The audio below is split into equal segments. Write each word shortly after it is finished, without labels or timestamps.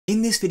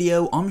in this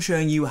video, I'm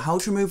showing you how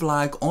to remove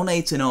lag on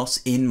Aternos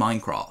in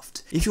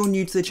Minecraft. If you're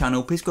new to the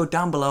channel, please go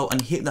down below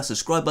and hit that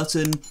subscribe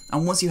button.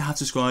 And once you have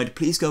subscribed,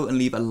 please go and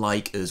leave a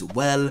like as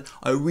well.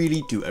 I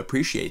really do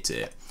appreciate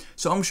it.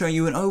 So I'm showing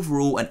you an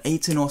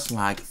Aternos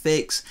lag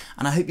fix,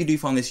 and I hope you do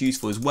find this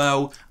useful as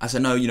well, as I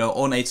know,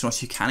 on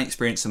Aternos you can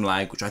experience some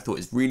lag, which I thought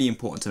is really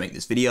important to make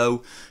this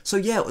video. So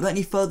yeah, without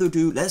any further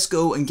ado, let's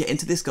go and get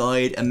into this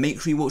guide and make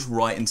sure you watch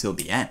right until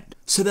the end.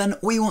 So then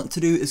all you want to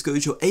do is go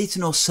to your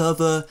Aternos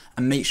server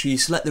and make sure you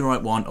select the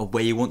right one of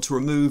where you want to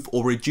remove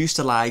or reduce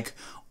the lag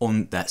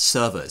on that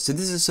server. So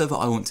this is a server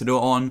I want to do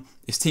it on.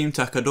 It's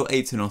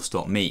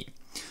TutorialTucker.aternos.me.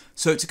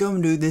 So to go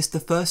and do this, the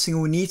first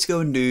thing we need to go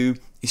and do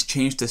is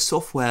change the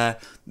software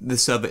the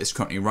server is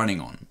currently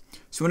running on.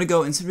 So we want to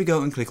go and simply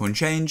go and click on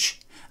change,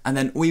 and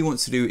then all you want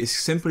to do is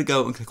simply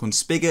go and click on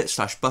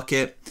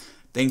spigot/bucket,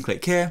 then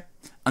click here,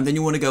 and then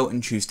you want to go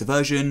and choose the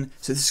version.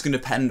 So this is going to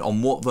depend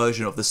on what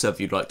version of the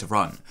server you'd like to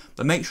run,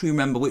 but make sure you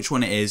remember which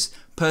one it is.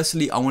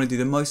 Personally, I want to do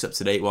the most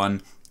up-to-date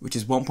one, which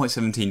is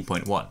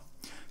 1.17.1.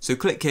 So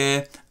click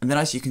here, and then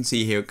as you can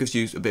see here, it gives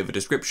you a bit of a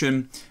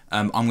description.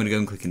 I'm going to go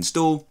and click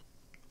install.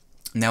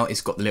 Now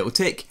it's got the little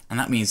tick, and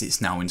that means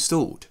it's now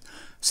installed.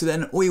 So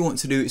then all you want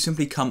to do is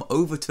simply come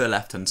over to the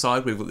left hand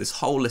side. We've got this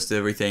whole list of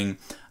everything,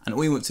 and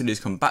all you want to do is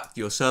come back to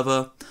your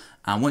server,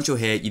 and once you're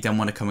here you then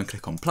want to come and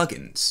click on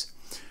plugins.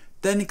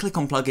 Then you click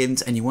on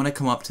plugins and you want to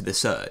come up to the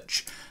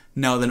search.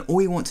 Now then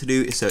all you want to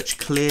do is search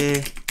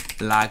clear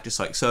lag, just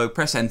like so,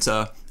 press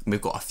enter, and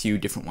we've got a few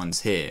different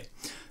ones here.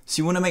 So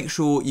you want to make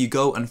sure you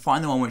go and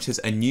find the one which is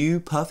a new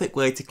perfect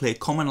way to clear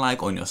common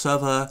lag on your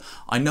server.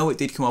 I know it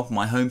did come up on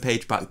my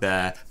homepage back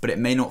there, but it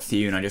may not for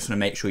you, and I just want to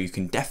make sure you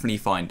can definitely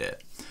find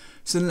it.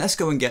 So then let's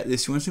go and get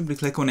this. You want to simply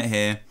click on it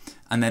here,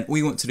 and then all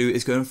you want to do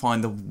is go and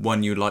find the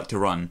one you'd like to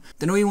run.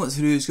 Then all you want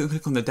to do is go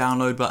click on the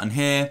download button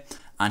here,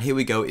 and here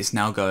we go, it's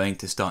now going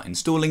to start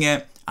installing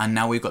it, and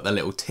now we've got the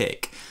little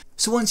tick.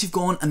 So once you've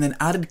gone and then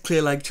added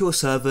clear lag to your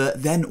server,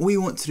 then all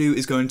you want to do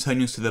is go and turn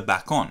your server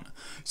back on.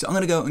 So I'm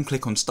going to go and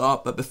click on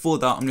start, but before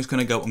that I'm just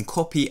going to go and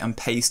copy and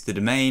paste the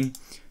domain.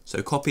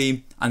 So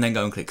copy and then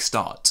go and click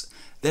start.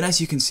 Then as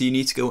you can see, you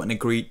need to go and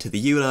agree to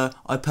the EULA.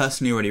 I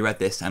personally already read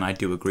this and I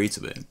do agree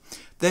to it.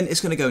 Then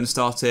it's going to go and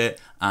start it,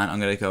 and I'm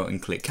going to go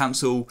and click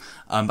cancel.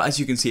 But as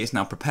you can see, it's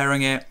now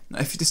preparing it. Now,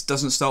 if this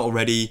doesn't start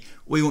already,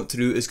 all you want to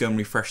do is go and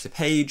refresh the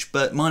page,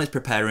 but mine is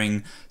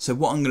preparing. So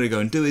what I'm going to go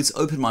and do is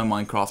open my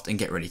Minecraft and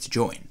get ready to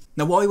join.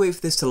 Now while we wait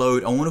for this to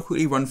load, I want to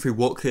quickly run through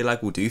what clear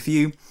lag will do for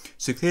you.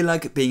 So clear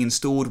lag being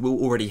installed will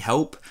already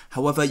help.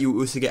 However, you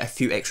will also get a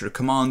few extra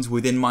commands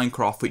within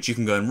Minecraft which you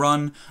can go and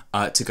run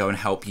to go and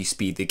help you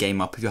speed the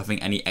game up if you're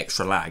having any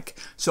extra lag.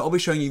 So I'll be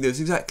showing you those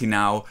exactly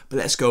now, but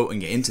let's go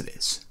and get into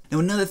this. Now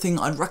another thing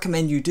I'd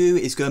recommend you do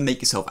is go and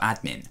make yourself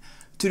admin.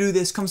 To do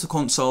this, come to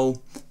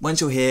console.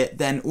 Once you're here,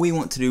 then all you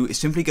want to do is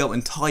simply go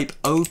and type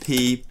OP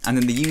and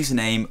then the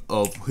username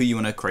of who you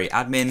want to create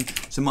admin.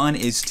 So mine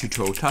is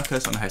TutorialTucker, so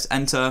I'm going to press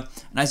enter.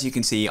 And as you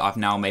can see, I've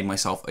now made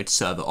myself a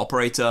server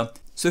operator.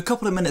 So a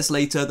couple of minutes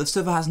later, the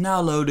server has now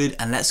loaded,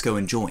 and let's go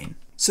and join.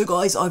 So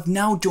guys, I've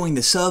now joined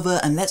the server,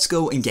 and let's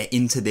go and get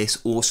into this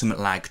awesome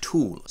lag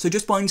tool. So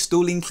just by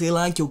installing clear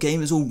lag, your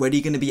game is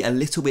already going to be a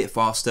little bit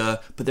faster,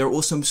 but there are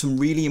also some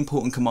really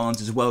important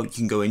commands as well you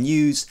can go and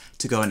use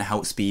to go and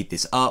help speed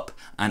this up.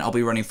 And I'll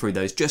be running through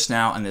those just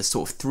now, and there's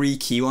sort of 3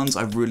 key ones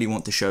I really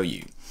want to show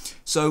you.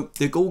 So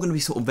they're all going to be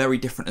sort of very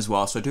different as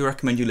well, so I do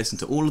recommend you listen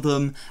to all of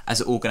them, as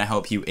they're all going to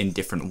help you in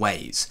different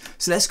ways.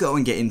 So let's go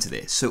and get into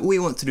this. So all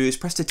you want to do is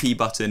press the T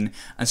button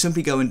and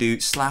simply go and do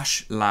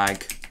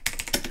 /lag.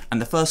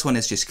 And the first one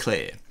is just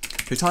clear.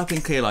 So type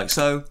in clear like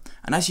so,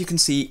 and as you can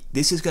see,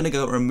 this is going to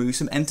go and remove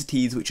some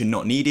entities which are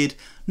not needed.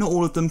 Not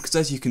all of them, because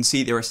as you can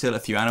see, there are still a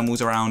few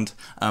animals around,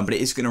 but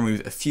it is going to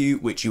remove a few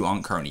which you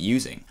aren't currently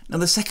using. Now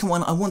the second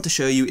one I want to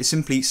show you is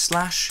simply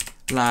 /lag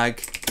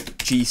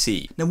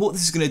GC. Now what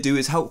this is going to do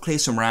is help clear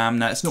some RAM.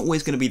 Now it's not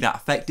always going to be that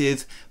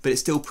effective, but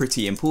it's still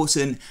pretty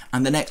important.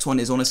 And the next one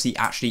is honestly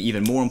actually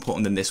even more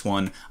important than this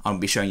one. I'll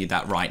be showing you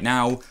that right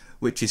now,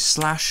 which is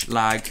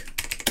 /lag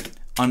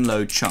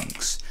unload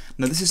chunks.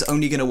 Now this is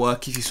only going to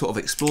work if you sort of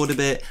explored a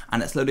bit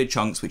and it's loaded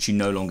chunks which you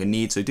no longer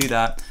need, so do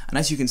that. And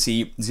as you can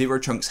see, 0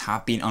 chunks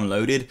have been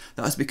unloaded.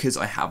 That's because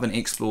I haven't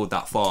explored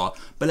that far,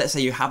 but let's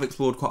say you have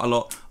explored quite a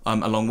lot,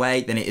 a long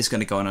way, then it is going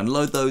to go and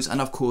unload those,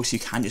 and of course you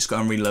can just go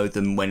and reload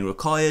them when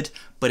required,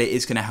 but it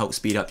is going to help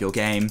speed up your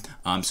game,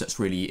 so it's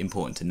really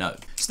important to know.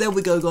 So there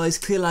we go guys,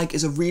 clear lag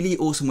is a really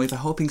awesome way for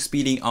helping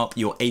speeding up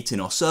your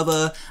Aternos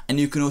server, and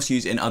you can also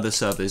use it in other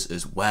servers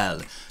as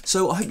well.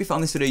 So I hope you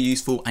found this video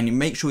useful, and you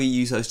make sure you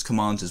use those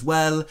commands as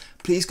well.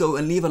 Please go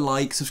and leave a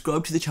like,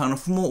 subscribe to the channel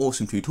for more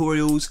awesome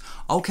tutorials.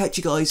 I'll catch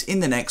you guys in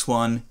the next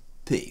one.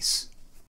 Peace.